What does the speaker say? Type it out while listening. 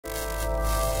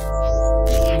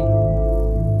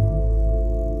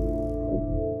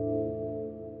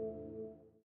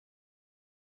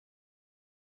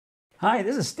Hi,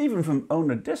 this is Stephen from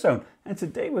Owner Disown, and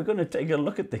today we're going to take a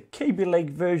look at the Kaby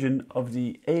Lake version of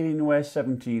the Alienware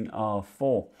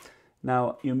 17R4.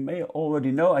 Now, you may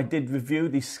already know I did review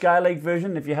the Skylake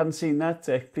version. If you haven't seen that,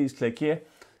 please click here.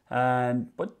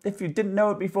 But if you didn't know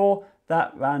it before,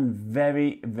 that ran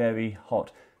very, very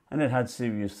hot, and it had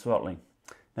serious throttling.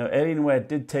 Now, Alienware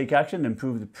did take action,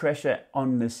 improve the pressure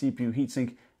on the CPU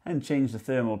heatsink, and change the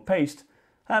thermal paste.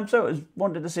 So I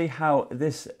wanted to see how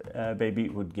this baby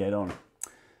would get on.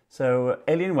 So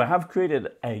Alienware have created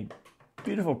a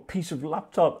beautiful piece of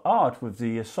laptop art with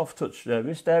the soft touch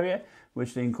wrist area,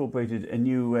 which they incorporated a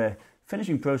new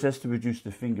finishing process to reduce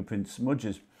the fingerprint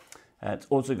smudges. It's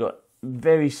also got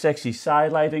very sexy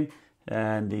side lighting,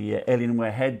 and the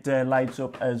Alienware head lights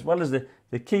up, as well as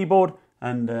the keyboard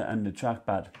and the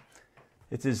trackpad.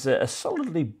 It is a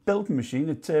solidly built machine.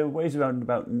 It weighs around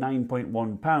about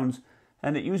 9.1 pounds.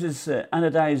 And it uses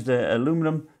anodized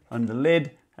aluminum on the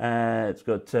lid. It's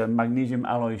got magnesium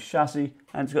alloy chassis,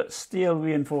 and it's got steel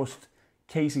reinforced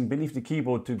casing beneath the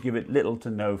keyboard to give it little to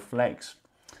no flex.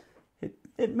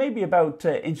 It may be about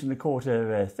 1.25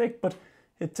 inches thick, but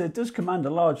it does command a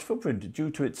large footprint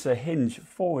due to its hinge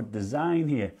forward design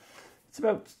here. It's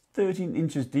about 13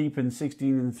 inches deep and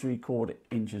 16.75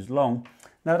 inches long.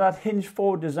 Now that hinge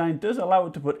forward design does allow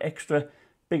it to put extra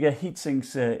bigger heat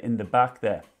sinks in the back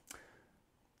there.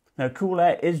 Now, cool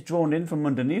air is drawn in from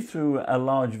underneath through a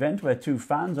large vent where two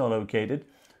fans are located.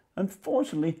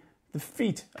 Unfortunately, the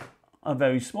feet are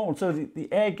very small, so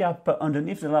the air gap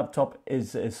underneath the laptop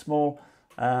is small.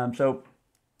 So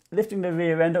lifting the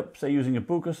rear end up, say using a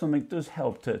book or something, does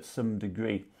help to some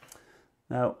degree.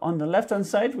 Now, on the left-hand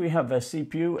side, we have a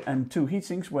CPU and two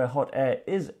heatsinks where hot air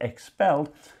is expelled.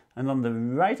 And on the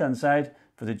right-hand side,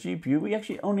 for the GPU, we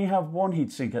actually only have one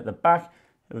heatsink at the back,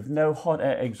 with no hot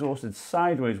air exhausted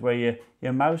sideways where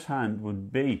your mouse hand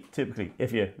would be, typically,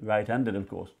 if you're right-handed, of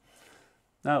course.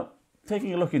 Now,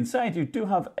 taking a look inside, you do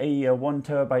have a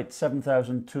 1TB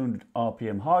 7200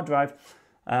 RPM hard drive,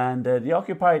 and the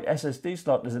occupied SSD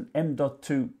slot is an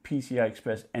M.2 PCI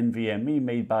Express NVMe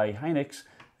made by Hynix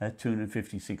at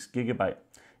 256GB.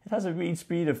 It has a read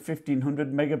speed of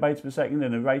 1500 megabytes per second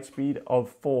and a write speed of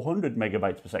 400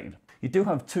 megabytes per second. You do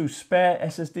have two spare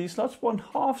SSD slots, one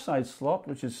half-size slot,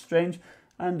 which is strange,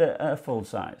 and a full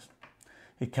size.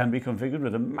 It can be configured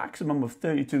with a maximum of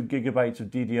 32 gigabytes of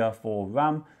DDR4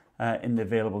 RAM in the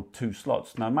available two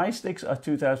slots. Now, my sticks are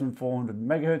 2400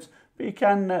 megahertz, but you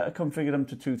can configure them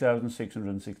to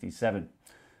 2667.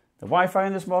 The Wi-Fi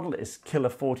in this model is Killer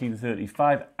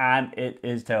 1435, and it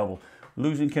is terrible.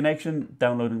 Losing connection,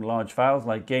 downloading large files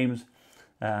like games.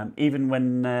 Even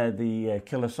when the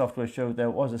killer software showed there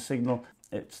was a signal,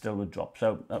 it still would drop.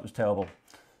 So that was terrible.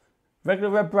 Regular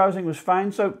web browsing was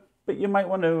fine, but you might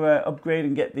want to upgrade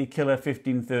and get the Killer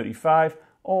 1535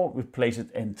 or replace it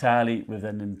entirely with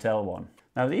an Intel one.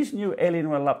 Now, these new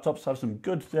Alienware laptops have some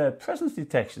good presence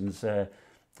detection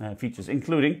features,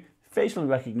 including facial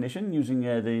recognition using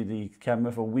the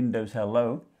camera for Windows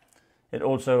Hello. It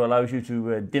also allows you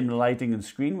to dim the lighting and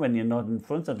screen when you're not in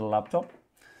front of the laptop.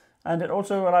 And it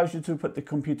also allows you to put the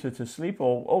computer to sleep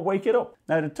or wake it up.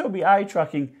 Now, the Tobii eye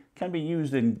tracking can be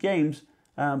used in games,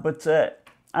 but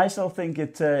I still think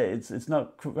it's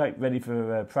not quite ready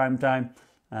for prime time.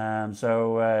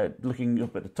 So looking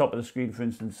up at the top of the screen, for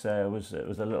instance, was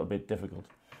a little bit difficult.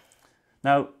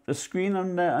 Now, the screen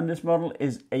on this model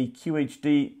is a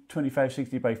QHD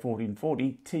 2560 by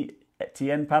 1440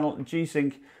 TN panel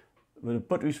G-Sync with a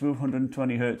buttery smooth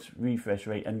 120Hz refresh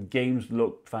rate, and games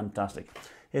look fantastic.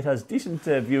 It has decent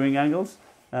viewing angles,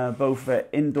 both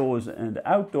indoors and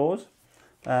outdoors,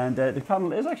 and the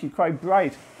panel is actually quite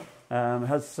bright. It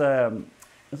has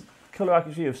color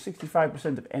accuracy of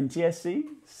 65% of NTSC,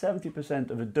 70%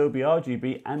 of Adobe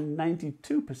RGB, and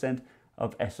 92%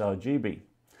 of sRGB.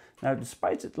 Now,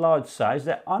 despite its large size,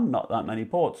 there are not that many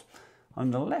ports. On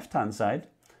the left-hand side,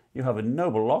 you have a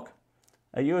Noble lock,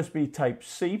 a USB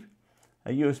Type-C, a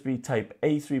USB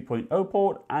Type-A 3.0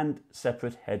 port, and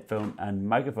separate headphone and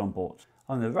microphone ports.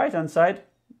 On the right-hand side,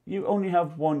 you only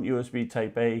have one USB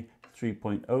Type-A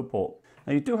 3.0 port.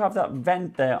 Now, you do have that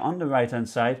vent there on the right-hand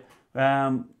side. It's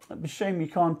a shame you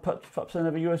can't put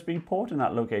another USB port in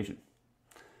that location.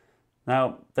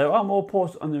 Now, there are more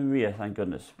ports on the rear, thank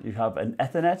goodness. You have an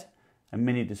Ethernet, a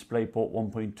mini DisplayPort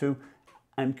 1.2,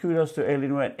 and kudos to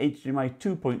Alienware HDMI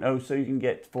 2.0, so you can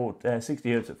get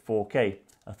 60Hz at 4K.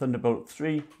 A Thunderbolt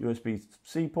 3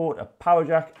 USB-C port, a power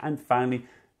jack, and finally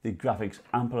the graphics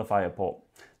amplifier port.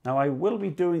 Now, I will be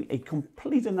doing a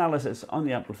complete analysis on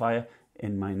the amplifier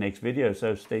in my next video,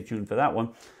 so stay tuned for that one.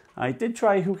 I did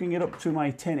try hooking it up to my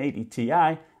 1080 Ti,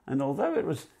 and although it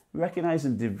was recognized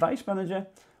in Device Manager,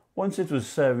 Once it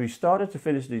was restarted to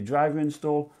finish the driver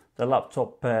install, the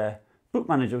laptop boot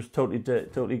manager was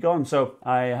totally gone. So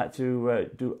I had to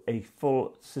do a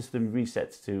full system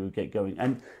reset to get going.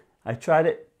 And I tried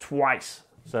it twice.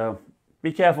 So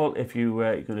be careful if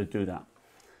you're going to do that.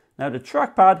 Now the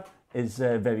trackpad is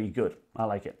very good. I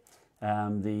like it.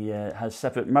 Has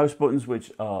separate mouse buttons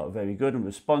which are very good and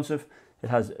responsive. It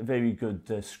has very good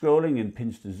scrolling and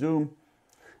pinch to zoom,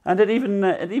 and it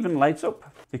even lights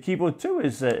up. The keyboard too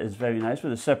is very nice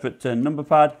with a separate number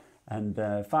pad and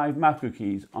 5 macro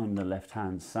keys on the left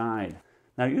hand side.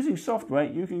 Now using software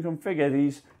you can configure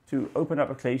these to open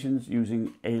applications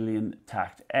using Alien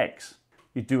Tact X.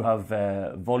 You do have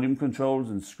volume controls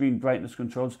and screen brightness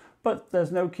controls, but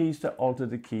there's no keys to alter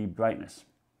the key brightness.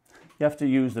 You have to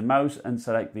use the mouse and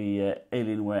select the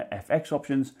Alienware FX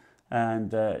options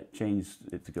and change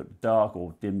it to go dark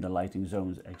or dim the lighting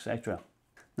zones, etc.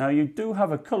 Now you do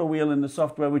have a color wheel in the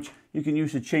software which you can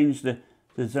use to change the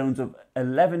zones of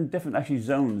 11 different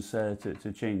zones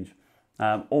to change.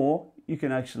 Or you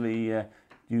can actually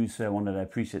use one of their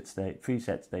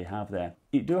presets they have there.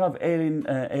 You do have Alien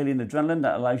Adrenaline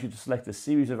that allows you to select a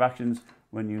series of actions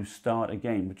when you start a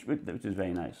game, which is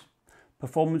very nice.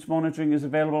 Performance monitoring is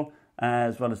available,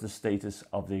 as well as the status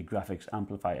of the graphics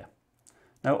amplifier.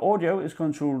 Now audio is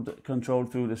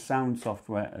controlled through the sound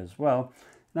software as well.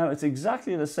 Now it's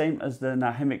exactly the same as the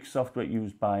Nahimic software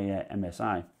used by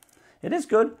MSI. It is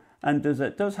good and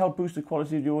it does help boost the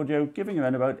quality of the audio, giving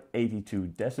around about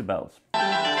 82 decibels.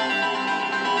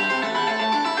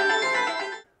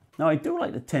 Now I do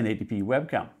like the 1080p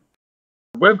webcam.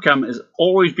 The webcam has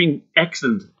always been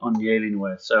excellent on the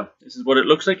Alienware, so this is what it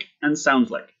looks like and sounds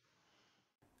like.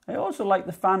 I also like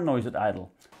the fan noise at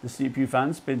idle. The CPU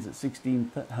fan spins at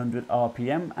 1600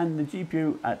 RPM and the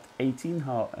GPU at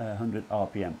 1800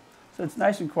 RPM. So it's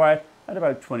nice and quiet at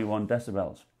about 21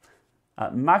 decibels.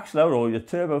 At max load, or your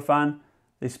turbo fan,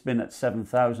 they spin at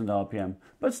 7000 RPM.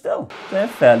 But still, they're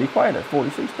fairly quiet at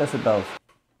 46 decibels.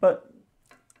 But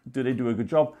do they do a good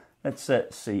job? Let's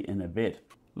see in a bit.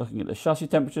 Looking at the chassis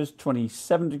temperatures,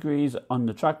 27 degrees on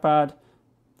the trackpad,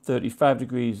 35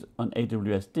 degrees on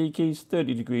AWSD keys,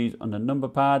 30 degrees on the number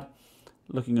pad.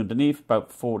 Looking underneath,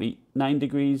 about 49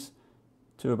 degrees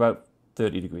to about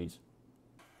 30 degrees.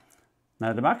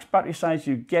 Now the max battery size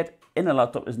you get in a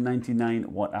laptop is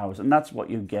 99 watt hours, and that's what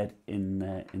you get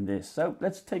in this. So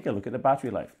let's take a look at the battery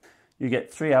life. You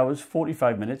get 3 hours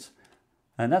 45 minutes,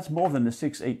 and that's more than the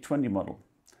 6820 model.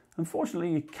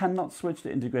 Unfortunately, you cannot switch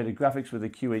to integrated graphics with a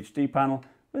QHD panel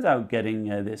without getting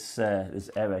this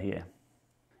error here.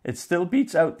 It still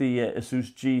beats out the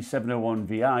Asus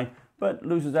G701vi, but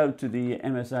loses out to the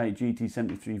MSI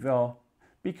GT73VR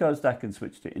because that can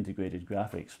switch to integrated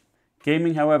graphics.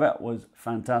 Gaming, however, was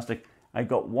fantastic. I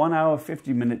got 1 hour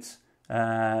 50 minutes,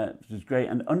 which was great,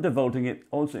 and undervolting it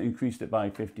also increased it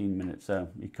by 15 minutes, so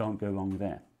you can't go wrong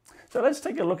there. So let's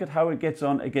take a look at how it gets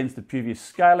on against the previous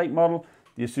Skylake model,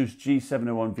 the Asus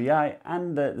G701vi,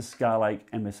 and the Skylake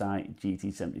MSI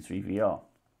GT73VR.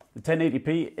 The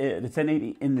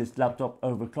 1080 in this laptop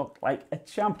overclocked like a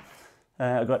champ.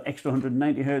 I got extra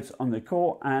 190 Hz on the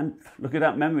core, and look at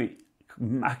that memory,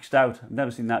 maxed out. I've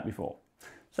never seen that before.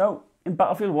 So in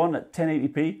Battlefield 1 at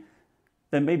 1080p,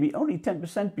 there may be only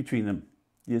 10% between them.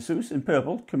 The Asus in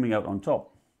purple coming out on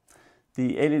top.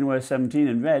 The Alienware 17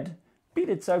 in red beat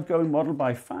its outgoing model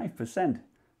by 5%.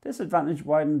 This advantage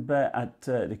widened at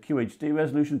the QHD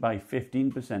resolution by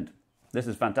 15%. This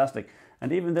is fantastic.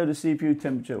 And even though the CPU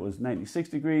temperature was 96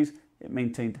 degrees, it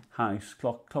maintained high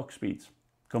clock speeds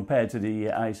compared to the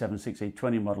i7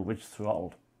 6820 model, which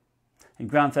throttled. In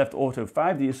Grand Theft Auto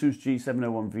 5, the Asus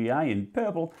G701vi in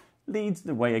purple leads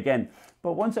the way again.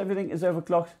 But once everything is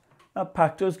overclocked, that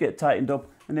pack does get tightened up,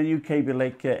 and the new Kaby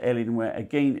Lake Alienware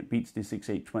again beats the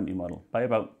 6820 model by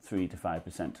about 3 to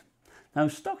 5%. Now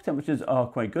stock temperatures are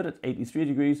quite good at 83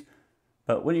 degrees,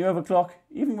 but when you overclock,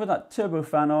 even with that turbo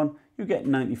fan on, you get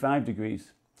 95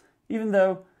 degrees. Even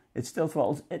though it still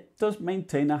throttles, it does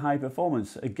maintain a high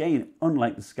performance, again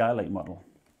unlike the Skylake model.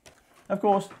 Of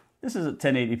course, this is at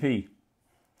 1080p,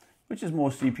 which is more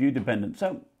CPU dependent,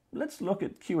 so let's look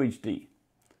at QHD.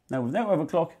 Now with no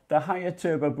overclock, the higher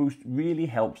turbo boost really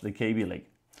helps the Kaby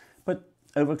Lake. But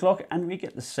overclock and we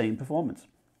get the same performance.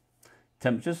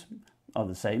 Temperatures are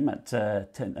the same at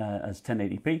as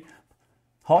 1080p,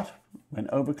 hot when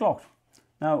overclocked.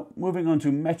 Now moving on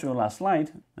to Metro last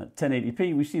light, at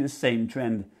 1080p we see the same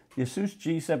trend. The Asus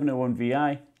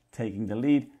G701vi taking the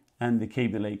lead and the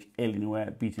Kaby Lake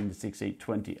Alienware beating the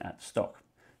 6820 at stock.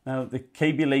 Now the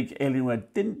Kaby Lake Alienware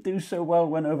didn't do so well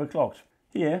when overclocked.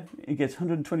 Here it gets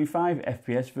 125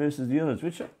 FPS versus the others,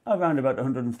 which are around about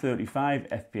 135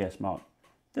 FPS mark.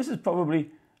 This is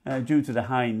probably due to the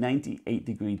high 98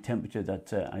 degree temperature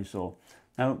that I saw.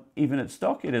 Now, even at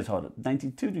stock, it is hot at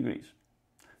 92 degrees.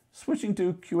 Switching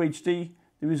to QHD,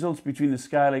 the results between the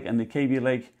Skylake and the Kaby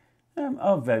Lake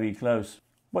are very close.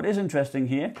 What is interesting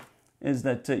here is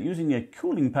that using a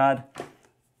cooling pad,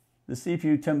 the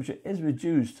CPU temperature is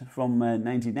reduced from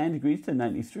 99 degrees to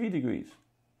 93 degrees,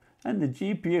 and the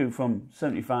GPU from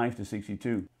 75 to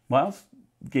 62, whilst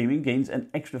gaming gains an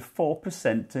extra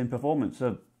 4% in performance,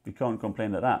 so you can't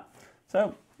complain at that.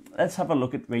 So let's have a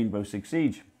look at Rainbow Six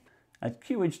Siege. At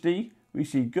QHD, we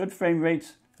see good frame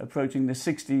rates approaching the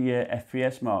 60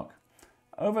 FPS mark.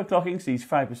 Overclocking sees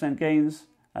 5% gains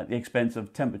at the expense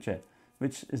of temperature,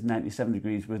 which is 97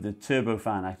 degrees with the turbo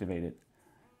fan activated.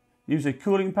 Use a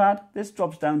cooling pad, this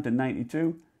drops down to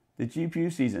 92. The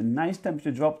GPU sees a nice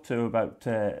temperature drop to about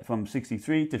from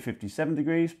 63 to 57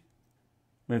 degrees.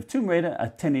 With Tomb Raider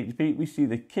at 1080p, we see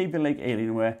the Kaby Lake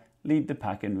Alienware lead the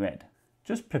pack in red,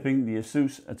 just pipping the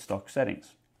Asus at stock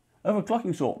settings.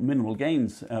 Overclocking saw minimal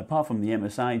gains, apart from the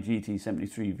MSI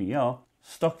GT73VR.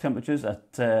 Stock temperatures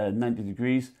at 90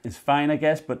 degrees is fine, I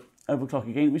guess, but overclock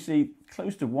again we see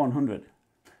close to 100.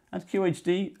 At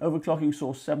QHD, overclocking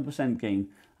saw 7% gain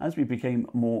as we became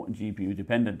more GPU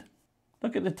dependent.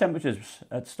 Look at the temperatures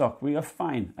at stock, we are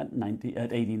fine at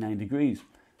 89 degrees.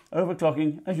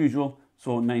 Overclocking, as usual,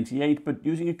 saw 98, but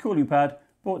using a cooling pad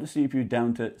brought the CPU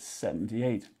down to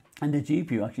 78, and the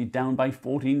GPU actually down by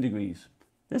 14 degrees.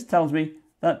 This tells me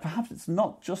that perhaps it's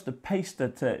not just the paste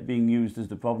that's being used as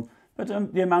the problem, but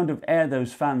the amount of air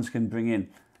those fans can bring in,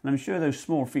 and I'm sure those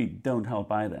small feet don't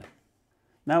help either.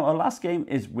 Now our last game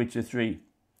is Witcher 3.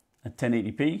 At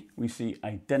 1080p, we see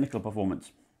identical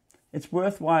performance. It's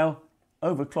worthwhile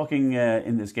overclocking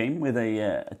in this game with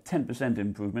a 10%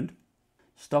 improvement.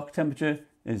 Stock temperature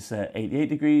is 88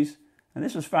 degrees, and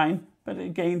this was fine, but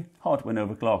again hot when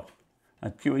overclocked.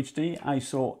 At QHD, I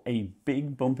saw a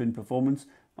big bump in performance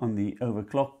on the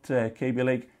overclocked Kaby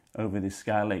Lake over the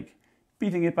Skylake,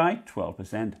 beating it by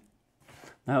 12%.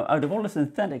 Now, out of all the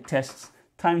synthetic tests,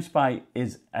 Time Spy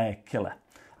is a killer,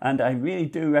 and I really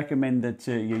do recommend that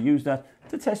you use that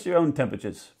to test your own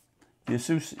temperatures. The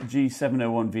Asus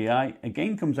G701vi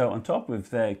again comes out on top with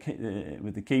the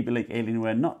Kaby Lake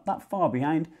Alienware not that far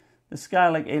behind. The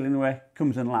Skylake Alienware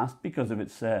comes in last because of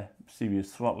its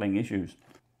serious throttling issues.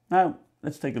 Now,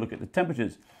 let's take a look at the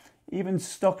temperatures. Even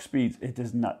stock speeds, it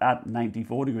is not at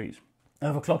 94 degrees.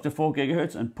 Overclocked to 4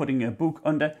 GHz and putting a book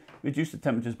under reduced the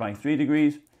temperatures by 3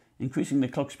 degrees. Increasing the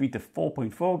clock speed to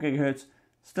 4.4 GHz,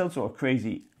 still sort of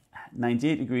crazy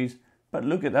 98 degrees. But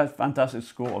look at that fantastic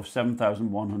score of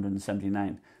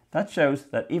 7,179. That shows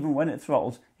that even when it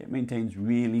throttles, it maintains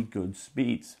really good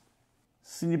speeds.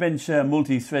 Cinebench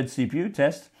multi-thread CPU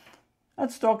test.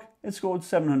 At stock, it scored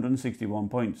 761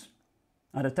 points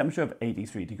at a temperature of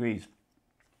 83 degrees.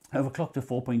 Overclocked to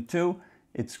 4.2,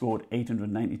 it scored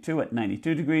 892 at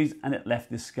 92 degrees, and it left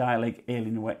the Skylake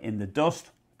Alienware in the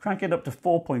dust. Crank it up to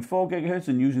 4.4 GHz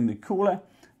and using the cooler,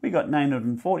 we got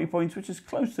 940 points, which is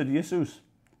close to the Asus.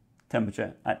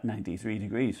 Temperature at 93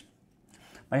 degrees.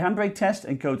 My handbrake test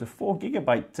encodes a 4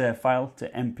 GB file to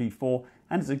MP4,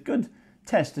 and it's a good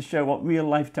test to show what real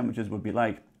life temperatures would be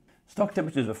like. Stock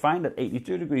temperatures were fine at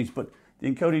 82 degrees, but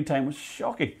the encoding time was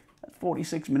shocking at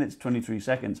 46 minutes 23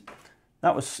 seconds.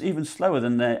 That was even slower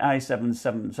than the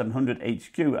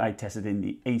i7-7700HQ I tested in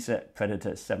the Acer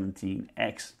Predator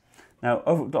 17X. Now,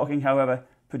 overclocking, however,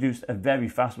 produced a very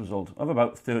fast result of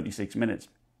about 36 minutes,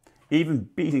 even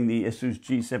beating the Asus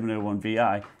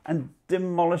G701vi and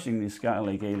demolishing the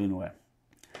Skylake Alienware.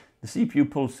 The CPU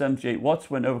pulls 78 watts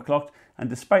when overclocked, and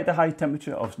despite the high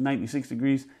temperature of 96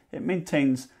 degrees, it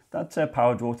maintains that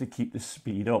power draw to keep the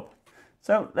speed up.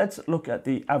 So let's look at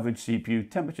the average CPU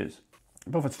temperatures.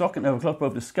 Both at stock and overclock,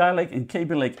 both the Skylake and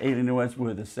Kaby Lake Alienwares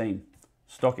were the same.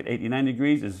 Stock at 89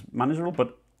 degrees is manageable,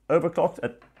 but overclocked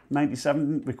at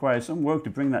 97 requires some work to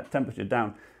bring that temperature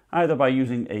down, either by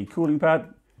using a cooling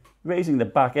pad, raising the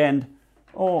back end,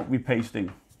 or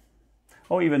repasting,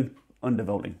 or even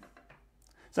undervolting.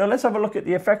 So let's have a look at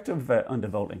the effect of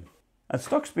undervolting. At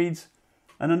stock speeds,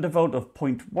 an undervolt of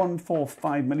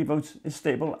 0.145 millivolts is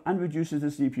stable and reduces the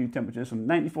CPU temperatures from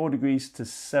 94 degrees to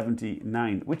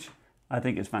 79, which I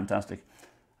think is fantastic.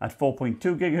 At 4.2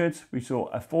 GHz, we saw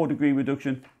a 4 degree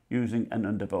reduction using an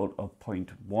undervolt of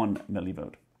 0.1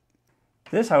 millivolt.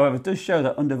 This, however, does show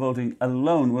that undervolting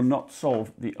alone will not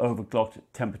solve the overclocked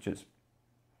temperatures.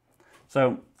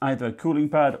 So either a cooling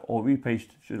pad or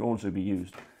repaste should also be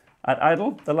used. At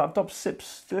idle, the laptop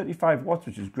sips 35 watts,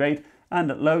 which is great,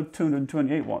 and at low,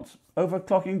 228 watts.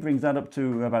 Overclocking brings that up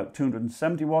to about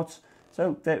 270 watts,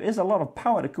 so there is a lot of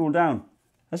power to cool down.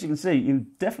 As you can see, you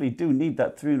definitely do need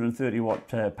that 330 watt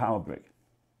power brick.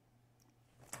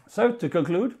 So to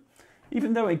conclude,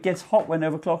 even though it gets hot when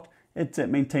overclocked, it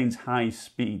maintains high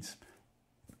speeds,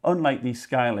 unlike the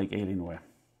Skylake Alienware.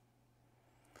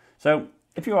 So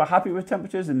if you are happy with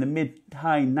temperatures in the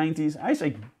mid-high 90s, I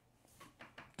say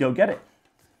go get it.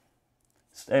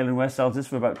 Alienware sells this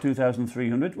for about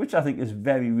 $2,300, which I think is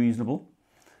very reasonable.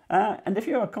 And if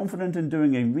you are confident in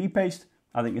doing a repaste,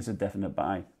 I think it's a definite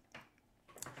buy.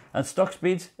 At stock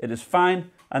speeds, it is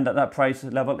fine, and at that price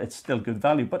level, it's still good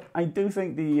value. But I do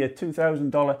think the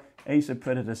 $2,000 Acer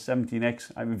Predator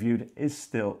 17X I reviewed is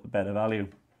still better value.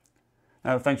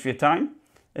 Now, thanks for your time.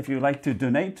 If you'd like to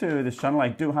donate to this channel, I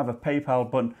do have a PayPal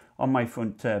button on my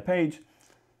front page.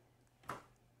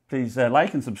 Please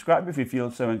like and subscribe if you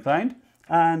feel so inclined.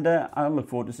 And I'll look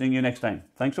forward to seeing you next time.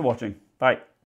 Thanks for watching. Bye.